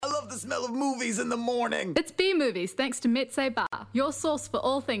the smell of movies in the morning. It's bMovies, thanks to Metse Bar, your source for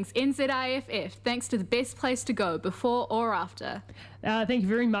all things NZIFF, thanks to the best place to go before or after. Thank you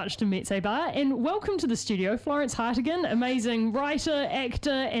very much to Metse Bar, and welcome to the studio, Florence Hartigan, amazing writer,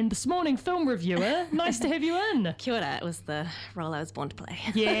 actor, and this morning film reviewer. Nice to have you in. Kia ora, it was the role I was born to play.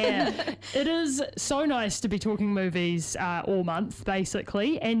 Yeah, it is so nice to be talking movies all month,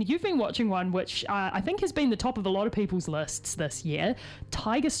 basically, and you've been watching one which I think has been the top of a lot of people's lists this year,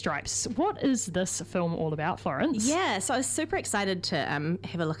 Tiger Stripes. What is this film all about, Florence? Yeah, so I was super excited to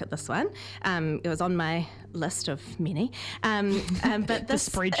have a look at this one. It was on my list of many. But this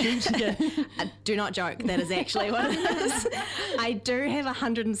the spreadsheet, yeah. Do not joke, that is actually what it is. I do have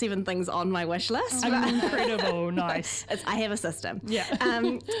 107 things on my wish list. Incredible, nice. I have a system. Yeah.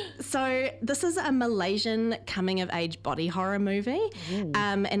 So this is a Malaysian coming of age body horror movie.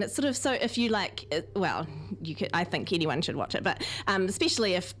 And it's sort of, so if you like, well, you could, I think anyone should watch it, but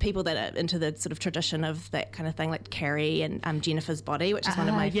especially if people that are into the sort of tradition of that kind of thing, like Carrie and Jennifer's Body, which is one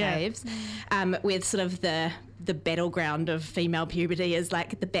of my faves, with sort of the battleground of female puberty is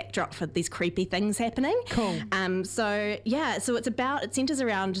like the backdrop for these creepy things happening. Cool. So it centres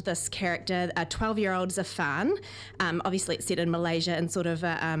around this character, a 12-year-old Zafan. Obviously it's set in Malaysia and sort of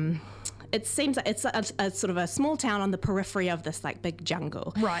it seems like it's a sort of a small town on the periphery of this like big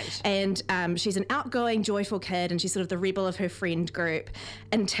jungle. Right. And she's an outgoing, joyful kid, and she's sort of the rebel of her friend group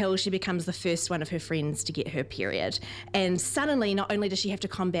until she becomes the first one of her friends to get her period. And suddenly, not only does she have to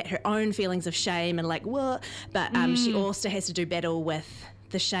combat her own feelings of shame and like, what, but she also has to do battle with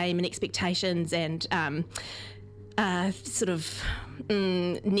the shame and expectations and sort of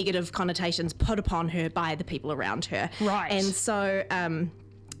negative connotations put upon her by the people around her. Right. And so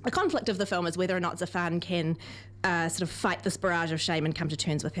the conflict of the film is whether or not Zafan can sort of fight this barrage of shame and come to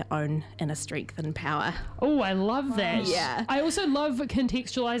terms with her own inner strength and power. Oh, I love that. Yeah. I also love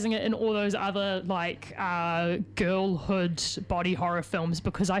contextualizing it in all those other like girlhood body horror films,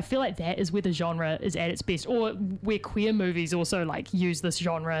 because I feel like that is where the genre is at its best, or where queer movies also like use this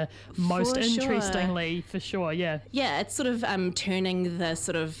genre most interestingly, for sure. Yeah. Yeah, it's sort of turning the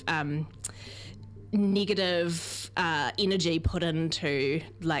sort of negative energy put into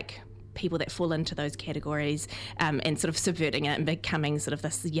like people that fall into those categories and sort of subverting it and becoming sort of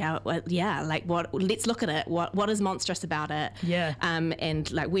this like what, let's look at it, what is monstrous about it,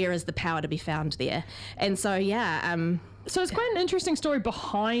 and like where is the power to be found there. And so so it's quite an interesting story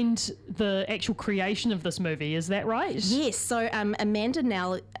behind the actual creation of this movie, is that right? Yes, so Amanda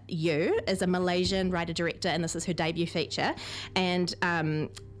Nell Yu is a Malaysian writer-director, and this is her debut feature. And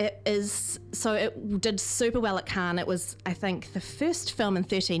it did super well at Cannes. It was, I think, the first film in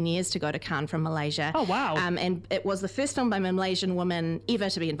 13 years to go to Cannes from Malaysia. Oh, wow. And it was the first film by a Malaysian woman ever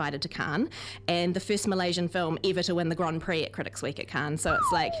to be invited to Cannes, and the first Malaysian film ever to win the Grand Prix at Critics' Week at Cannes. So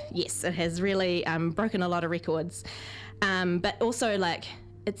it's like, yes, it has really broken a lot of records. But also, like,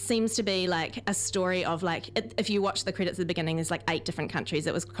 it seems to be like a story of like, if you watch the credits at the beginning, there's like 8 different countries.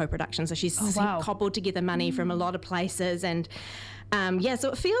 It was co-production, so she's cobbled together money from a lot of places, and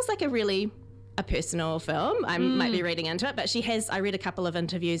so it feels like a personal film. I might be reading into it, but I read a couple of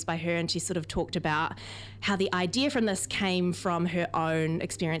interviews by her, and she sort of talked about how the idea from this came from her own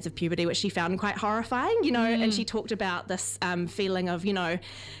experience of puberty, which she found quite horrifying, and she talked about this feeling of,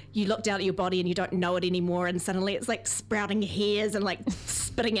 you look down at your body and you don't know it anymore, and suddenly it's like sprouting hairs and like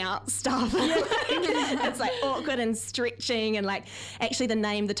spitting out stuff. It's like awkward and stretching, and like actually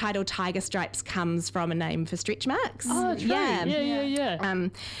the title Tiger Stripes comes from a name for stretch marks. Oh, true.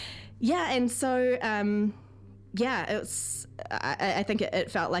 Yeah. And so, it was. I think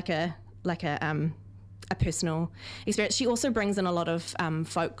it felt like a personal experience. She also brings in a lot of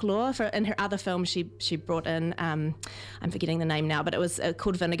folklore. In her other film, she brought in, I'm forgetting the name now, but it was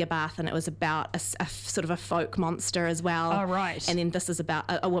called Vinegar Bath, and it was about a sort of a folk monster as well. Oh, right. And then this is about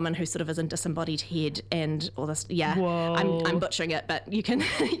a woman who sort of is a disembodied head and all this. Yeah. Whoa. I'm butchering it, but you can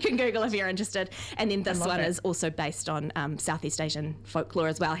Google if you're interested. And then this one is also based on Southeast Asian folklore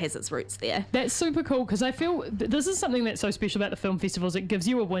as well, has its roots there. That's super cool, because I feel this is something that's so special about the film festivals. It gives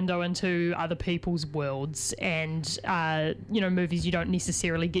you a window into other people's worlds and movies you don't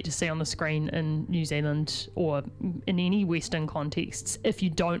necessarily get to see on the screen in New Zealand or in any Western contexts if you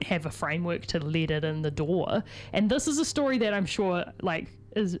don't have a framework to let it in the door. And this is a story that I'm sure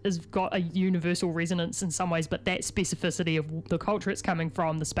is got a universal resonance in some ways, but that specificity of the culture it's coming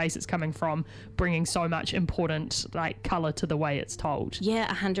from, the space it's coming from, bringing so much important colour to the way it's told.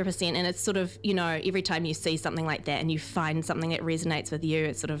 Yeah, 100%. And it's sort of, every time you see something like that and you find something that resonates with you,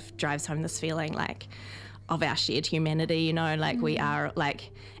 it sort of drives home this feeling of our shared humanity, we are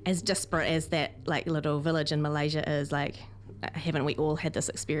as disparate as that little village in Malaysia is, haven't we all had this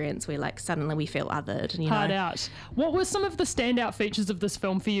experience where like suddenly we feel othered? You know? Hard out. What were some of the standout features of this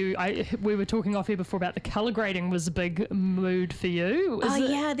film for you? We were talking off here before about the colour grading was a big mood for you.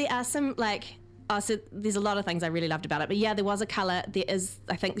 Yeah, there are some so there's a lot of things I really loved about it. But yeah, there was a colour.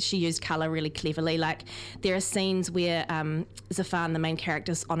 I think she used colour really cleverly. Like there are scenes where Zafan, the main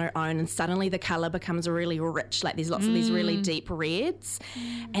character's on her own, and suddenly the colour becomes really rich. Like there's lots of these really deep reds.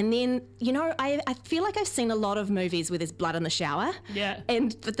 And then, you know, I feel like I've seen a lot of movies where there's blood in the shower. Yeah.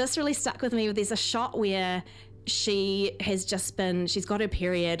 But this really stuck with me. There's a shot where she's got her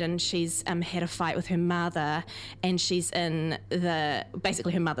period and she's had a fight with her mother, and she's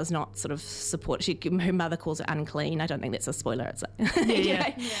basically her mother's not sort of her mother calls her unclean. I don't think that's a spoiler. It's like,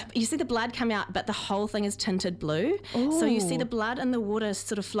 yeah. But you see the blood come out, but the whole thing is tinted blue. Ooh. So you see the blood and the water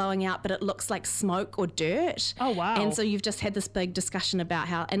sort of flowing out, but it looks like smoke or dirt. Oh, wow. And so you've just had this big discussion about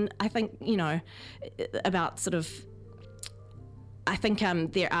how, and I think, you know, about sort of, I think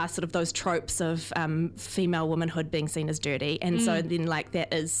there are sort of those tropes of female womanhood being seen as dirty, and so then like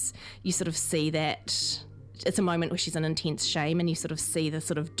that is, you sort of see that it's a moment where she's in intense shame, and you sort of see the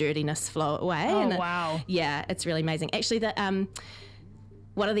sort of dirtiness flow away. Oh, and wow. Yeah, it's really amazing. Actually,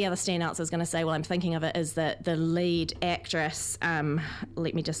 one of the other standouts I was going to say while I'm thinking of it is that the lead actress,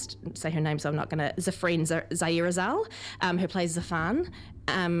 let me just say her name so I'm not going to, Zafreen Zahirazal, who plays Zafan,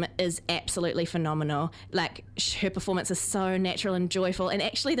 is absolutely phenomenal. Like her performance is so natural and joyful, and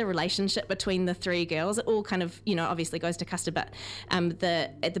actually the relationship between the three girls, it all kind of, you know, obviously goes to custard, but at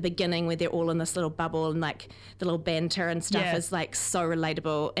the beginning where they're all in this little bubble and like the little banter and stuff is like so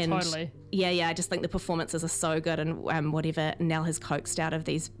relatable. And totally. Yeah, I just think the performances are so good, and whatever Nell has coaxed out of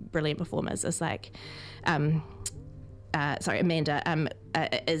these brilliant performers is like, Amanda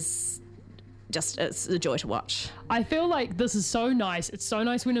is just, it's a joy to watch. I feel like this is so nice. It's so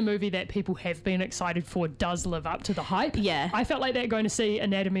nice when a movie that people have been excited for does live up to the hype. Yeah. I felt like that going to see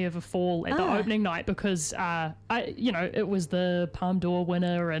Anatomy of a Fall at the opening night because, it was the Palme d'Or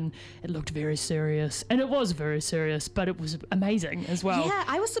winner and it looked very serious. And it was very serious, but it was amazing as well. Yeah,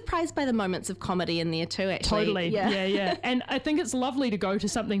 I was surprised by the moments of comedy in there too, actually. Totally. Yeah. And I think it's lovely to go to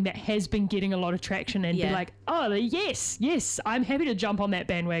something that has been getting a lot of traction and be like, oh, yes, I'm happy to jump on that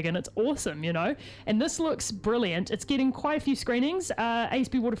bandwagon. It's awesome, you know? And this looks brilliant. It's getting quite a few screenings.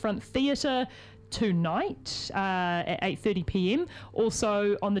 ASB Waterfront Theatre tonight at 8:30 p.m.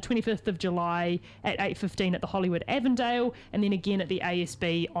 Also on the 25th of July at 8:15 at the Hollywood Avondale, and then again at the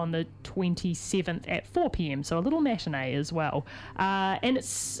ASB on the 27th at 4 p.m. So a little matinee as well. And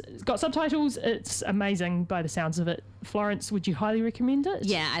it's got subtitles. It's amazing by the sounds of it. Florence, would you highly recommend it?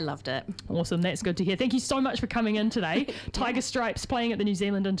 Yeah, I loved it. Awesome, that's good to hear. Thank you so much for coming in today. Tiger Stripes playing at the New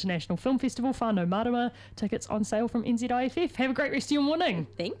Zealand International Film Festival, Whānau Marama. Tickets on sale from NZIFF. Have a great rest of your morning.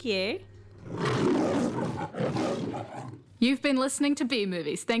 Thank you. You've been listening to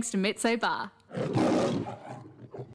bMovies thanks to Mezzo Bar.